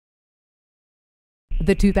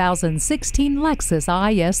The 2016 Lexus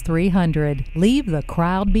IS 300. Leave the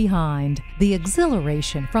crowd behind. The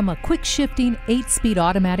exhilaration from a quick-shifting 8-speed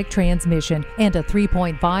automatic transmission and a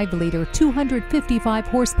 3.5-liter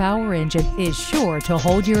 255-horsepower engine is sure to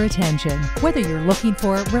hold your attention. Whether you're looking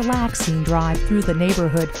for a relaxing drive through the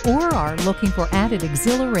neighborhood or are looking for added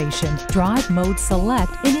exhilaration, Drive Mode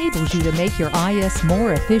Select enables you to make your IS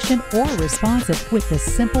more efficient or responsive with the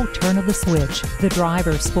simple turn of the switch. The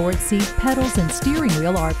driver's sports seat, pedals, and steering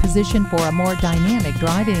wheel are positioned for a more dynamic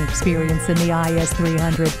driving experience in the IS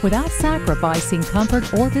 300 without sacrificing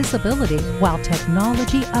comfort or visibility, while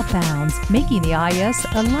technology abounds, making the IS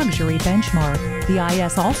a luxury benchmark. The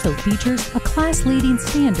IS also features a class-leading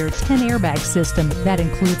standard 10-airbag system that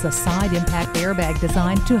includes a side impact airbag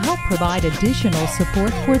design to help provide additional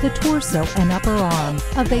support for the torso and upper arm.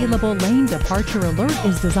 Available lane departure alert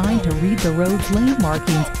is designed to read the road's lane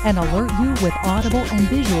markings and alert you with audible and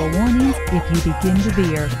visual warnings if you begin to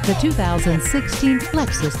veer. The 2016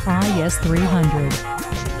 Lexus IS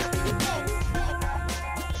 300.